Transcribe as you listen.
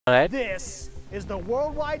Alright. This is the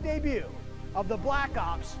worldwide debut of the Black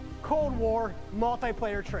Ops Cold War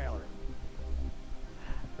multiplayer trailer.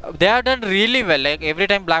 They have done really well. Like every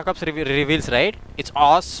time Black Ops reveals, right? It's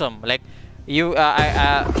awesome. Like you,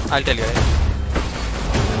 I'll tell you. Right?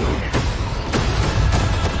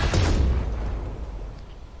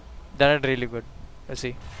 Done it really good. Let's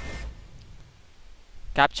see.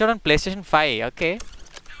 Captured on PlayStation 5. Okay.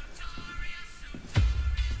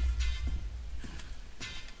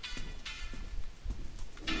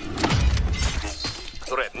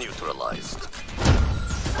 Threat neutralized.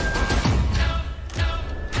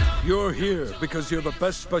 You're here because you're the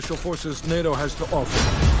best special forces NATO has to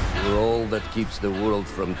offer. We're all that keeps the world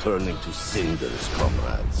from turning to cinders,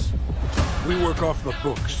 comrades. We work off the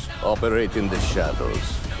books. Operate in the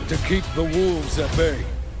shadows. To keep the wolves at bay.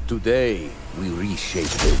 Today, we reshape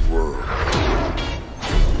the world.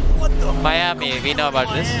 Miami, we know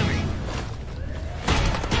about this.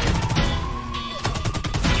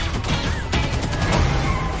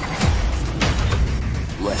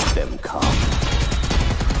 Let them come.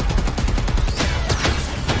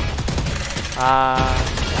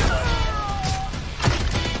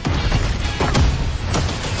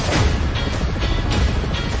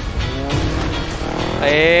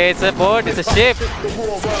 Hey, it's a boat, it's a ship.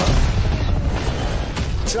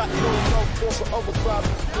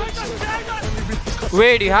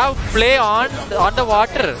 Wait, you have play on the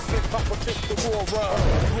water.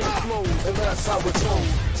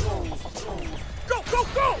 Go, go,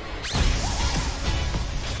 go!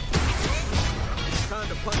 Time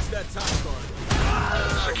to punch that top card.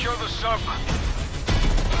 Secure the sub.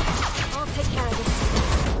 I'll take care of this.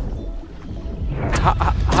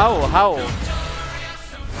 How?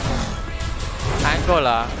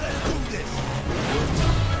 Angola.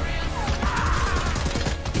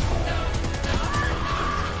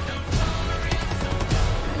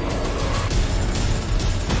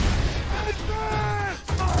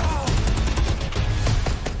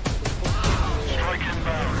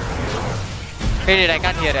 Hey, I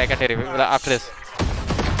can't hear you after this.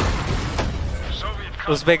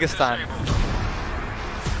 Uzbekistan.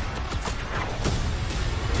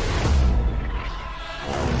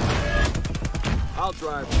 I'll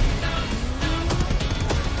drive.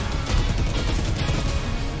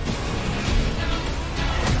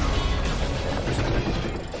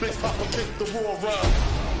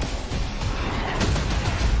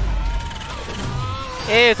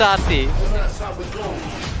 Hey, it's Arti.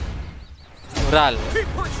 Ural.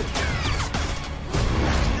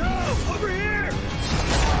 Over here!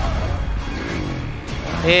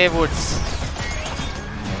 Hey, Woods.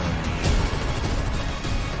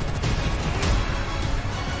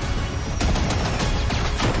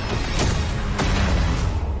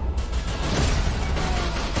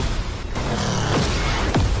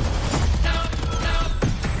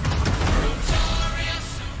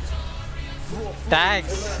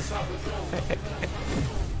 Thanks.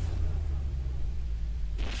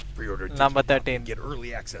 Pre-order Number 13. Get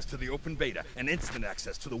early access to the open beta and instant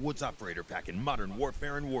access to the Woods Operator Pack in Modern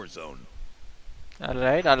Warfare and Warzone.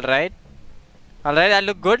 Alright. I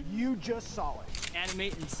look good. You just saw it.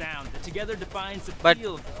 Animate and sound that together defines the But-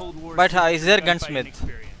 feel of the Cold War. but is there gunfighting gunsmith?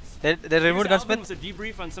 experience. They removed Here's Alvin gunsmith. with a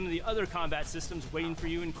debrief on some of the other combat systems waiting for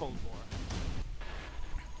you in Cold War.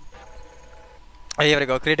 Oh, here we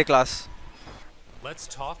go. Create a class. Let's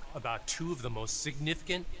talk about two of the most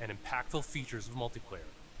significant and impactful features of multiplayer.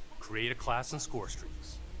 Create a class and score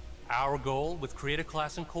streaks. Our goal with Create a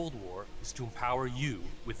Class in Cold War is to empower you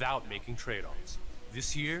without making trade-offs.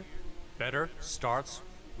 This year, better starts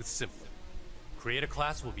with simpler. Create a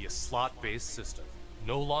Class will be a slot-based system.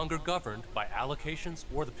 No longer governed by allocations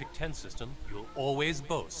or the Pick 10 system, you'll always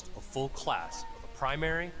boast a full class of a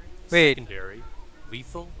primary, Wait. secondary,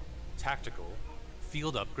 lethal, tactical,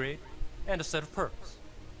 field upgrade, and a set of perks.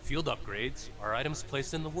 Field upgrades are items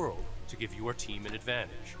placed in the world to give your team an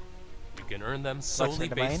advantage. You can earn them solely in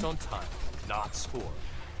the based mine? on time, not score.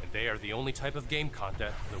 And they are the only type of game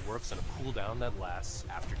content that works on a cooldown that lasts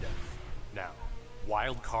after death. Now,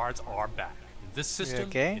 wild cards are back. In this system,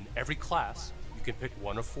 Okay. in every class, you can pick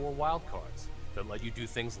one of 4 wild cards that let you do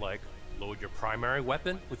things like load your primary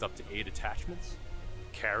weapon with up to 8 attachments,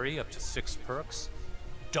 carry up to 6 perks,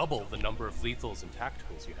 double the number of lethals and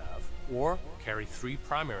tacticals you have, or carry 3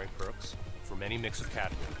 primary perks from any mix of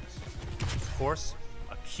categories. Of course,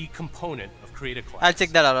 a key component of Create a Class I'll check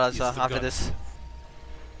that out is also the after gun. this.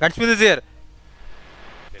 Gunsmith is here.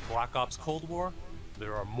 In Black Ops Cold War,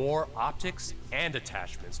 there are more optics and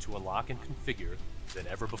attachments to unlock and configure than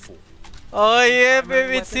ever before. Oh yeah, Primary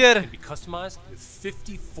baby, it's weapon here. can be customized with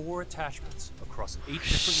 54 attachments across 8 different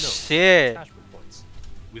nodes Shit. and attachment points.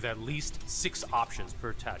 with at least 6 options per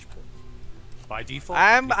attach point. By default,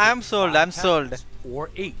 I'm sold. I'm sold. Or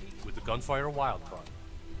 8 with the Gunfire wildcard.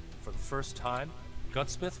 For the first time,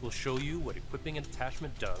 Gunsmith will show you what equipping an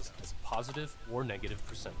attachment does as a positive or negative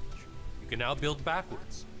percentage. You can now build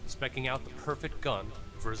backwards, speccing out the perfect gun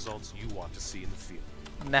for results you want to see in the field.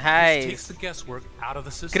 Nice. This takes the guesswork out of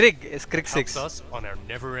the system. Krig is Krig Helps 6. us on our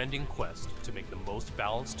never-ending quest to make the most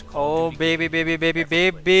balanced Call Oh of Duty baby, game baby, baby,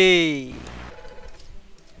 ever played. baby.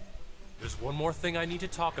 There's one more thing I need to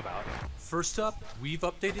talk about. First up, we've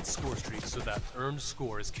updated score streaks so that earned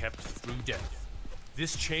score is kept through death.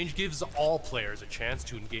 This change gives all players a chance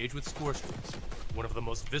to engage with score streaks, one of the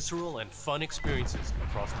most visceral and fun experiences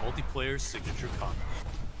across multiplayer's signature combat.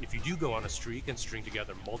 If you do go on a streak and string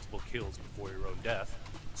together multiple kills before your own death,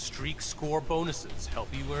 streak score bonuses help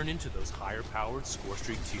you earn into those higher-powered score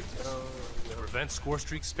streak tiers. To prevent score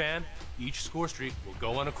streak spam, each score streak will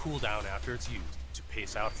go on a cooldown after it's used to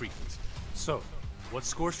pace out frequency. So, what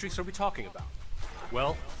score streaks are we talking about?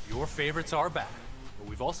 Well, your favorites are back, but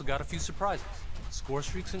we've also got a few surprises. Score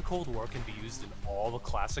streaks in Cold War can be used in all the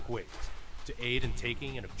classic ways: to aid in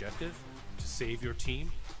taking an objective, to save your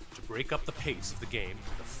team, to break up the pace of the game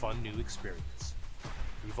with a fun new experience.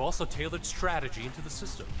 We've also tailored strategy into the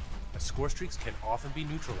system, as score streaks can often be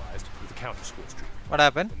neutralized with a counter score streak. What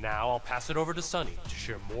happened? And now I'll pass it over to Sunny to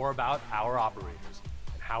share more about our operators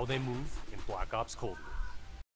and how they move in Black Ops Cold War.